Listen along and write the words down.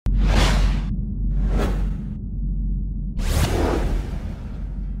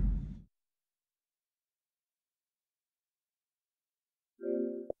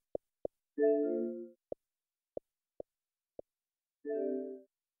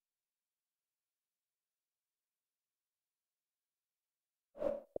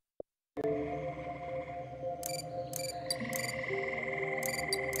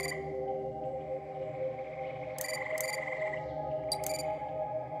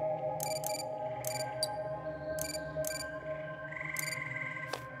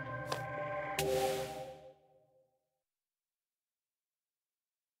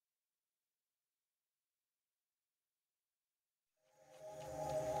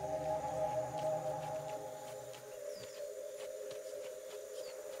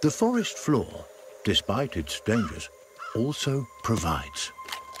The forest floor, despite its dangers, also provides.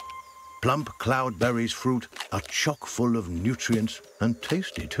 Plump cloudberries fruit are chock full of nutrients and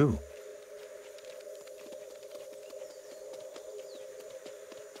tasty too.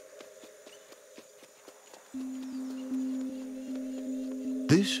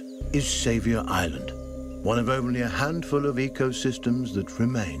 This is Saviour Island, one of only a handful of ecosystems that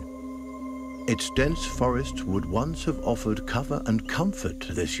remain. Its dense forests would once have offered cover and comfort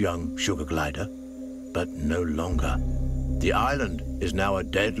to this young sugar glider, but no longer. The island is now a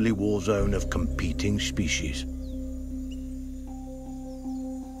deadly war zone of competing species.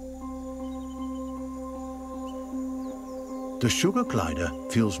 The sugar glider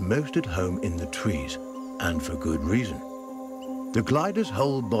feels most at home in the trees, and for good reason. The glider's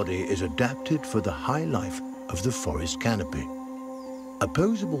whole body is adapted for the high life of the forest canopy.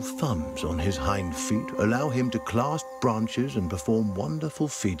 Opposable thumbs on his hind feet allow him to clasp branches and perform wonderful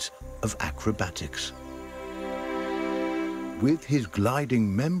feats of acrobatics. With his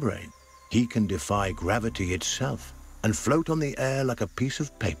gliding membrane, he can defy gravity itself and float on the air like a piece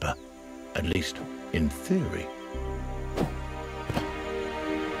of paper, at least in theory.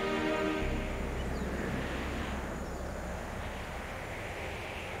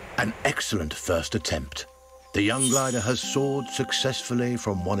 An excellent first attempt. The young glider has soared successfully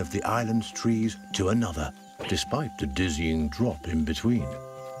from one of the island's trees to another, despite the dizzying drop in between.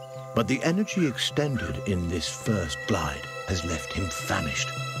 But the energy expended in this first glide has left him famished.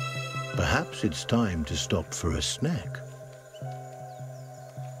 Perhaps it's time to stop for a snack.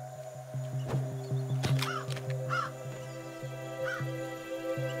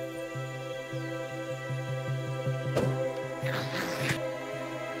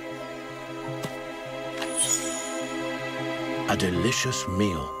 A delicious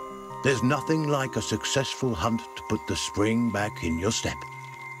meal. There's nothing like a successful hunt to put the spring back in your step.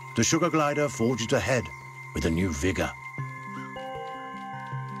 The sugar glider forges ahead with a new vigor.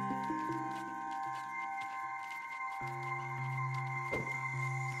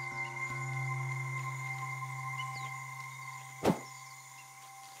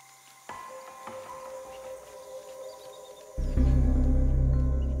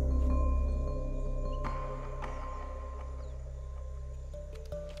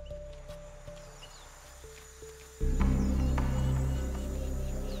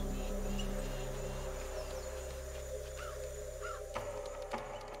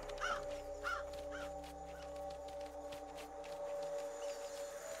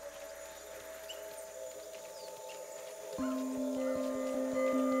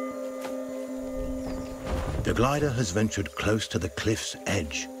 The glider has ventured close to the cliff's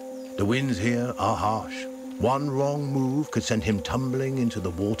edge. The winds here are harsh. One wrong move could send him tumbling into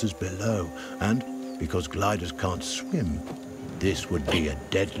the waters below, and because gliders can't swim, this would be a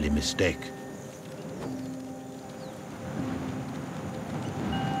deadly mistake.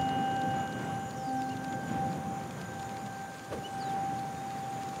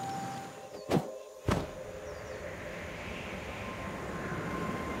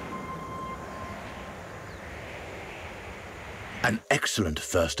 An excellent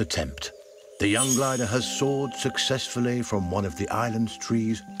first attempt. The young glider has soared successfully from one of the island's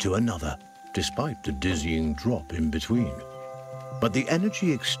trees to another, despite the dizzying drop in between. But the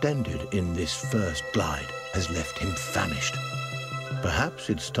energy expended in this first glide has left him famished. Perhaps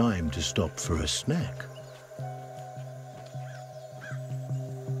it's time to stop for a snack.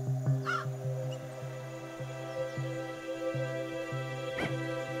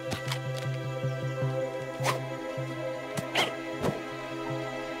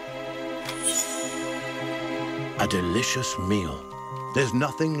 A delicious meal. There's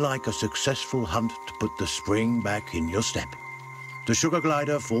nothing like a successful hunt to put the spring back in your step. The sugar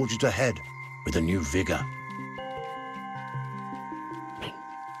glider forges ahead with a new vigor.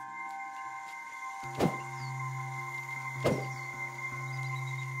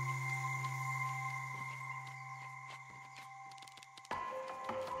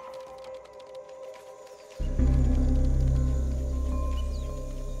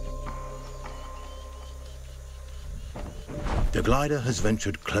 The glider has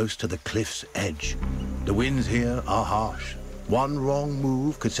ventured close to the cliff's edge. The winds here are harsh. One wrong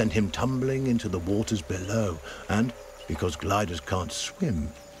move could send him tumbling into the waters below, and because gliders can't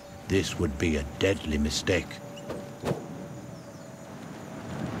swim, this would be a deadly mistake.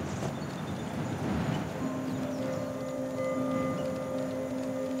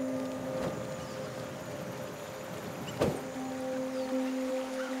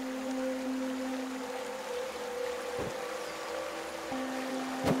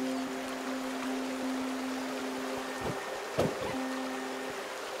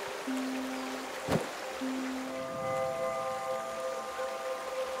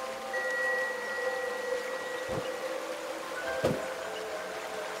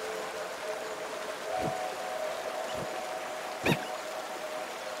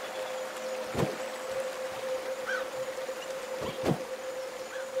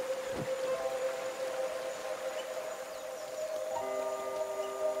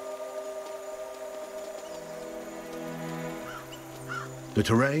 The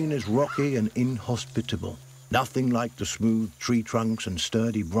terrain is rocky and inhospitable, nothing like the smooth tree trunks and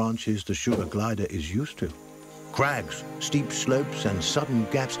sturdy branches the sugar glider is used to. Crags, steep slopes and sudden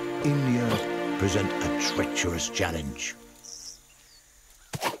gaps in the earth present a treacherous challenge.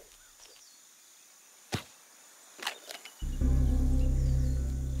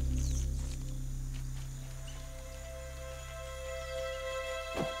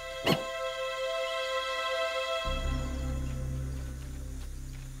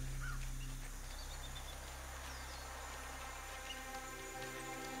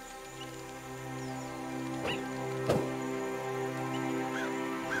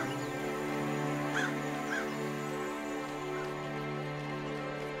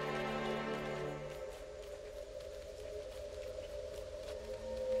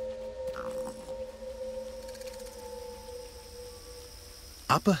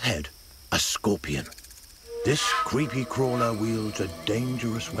 Up ahead, a scorpion. This creepy crawler wields a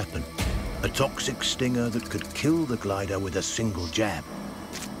dangerous weapon, a toxic stinger that could kill the glider with a single jab.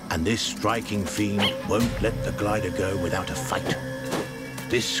 And this striking fiend won't let the glider go without a fight.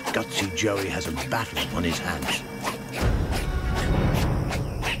 This gutsy Joey has a battle on his hands.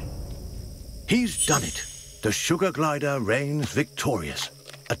 He's done it. The sugar glider reigns victorious,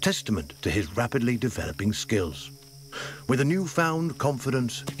 a testament to his rapidly developing skills. With a newfound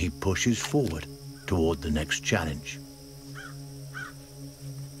confidence, he pushes forward toward the next challenge.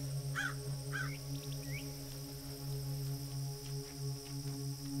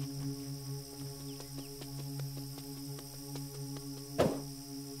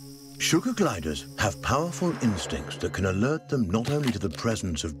 Sugar gliders have powerful instincts that can alert them not only to the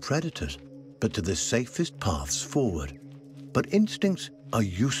presence of predators, but to the safest paths forward. But instincts are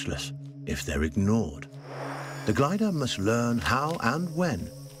useless if they're ignored. The glider must learn how and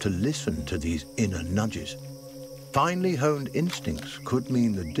when to listen to these inner nudges. Finely honed instincts could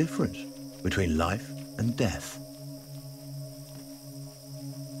mean the difference between life and death.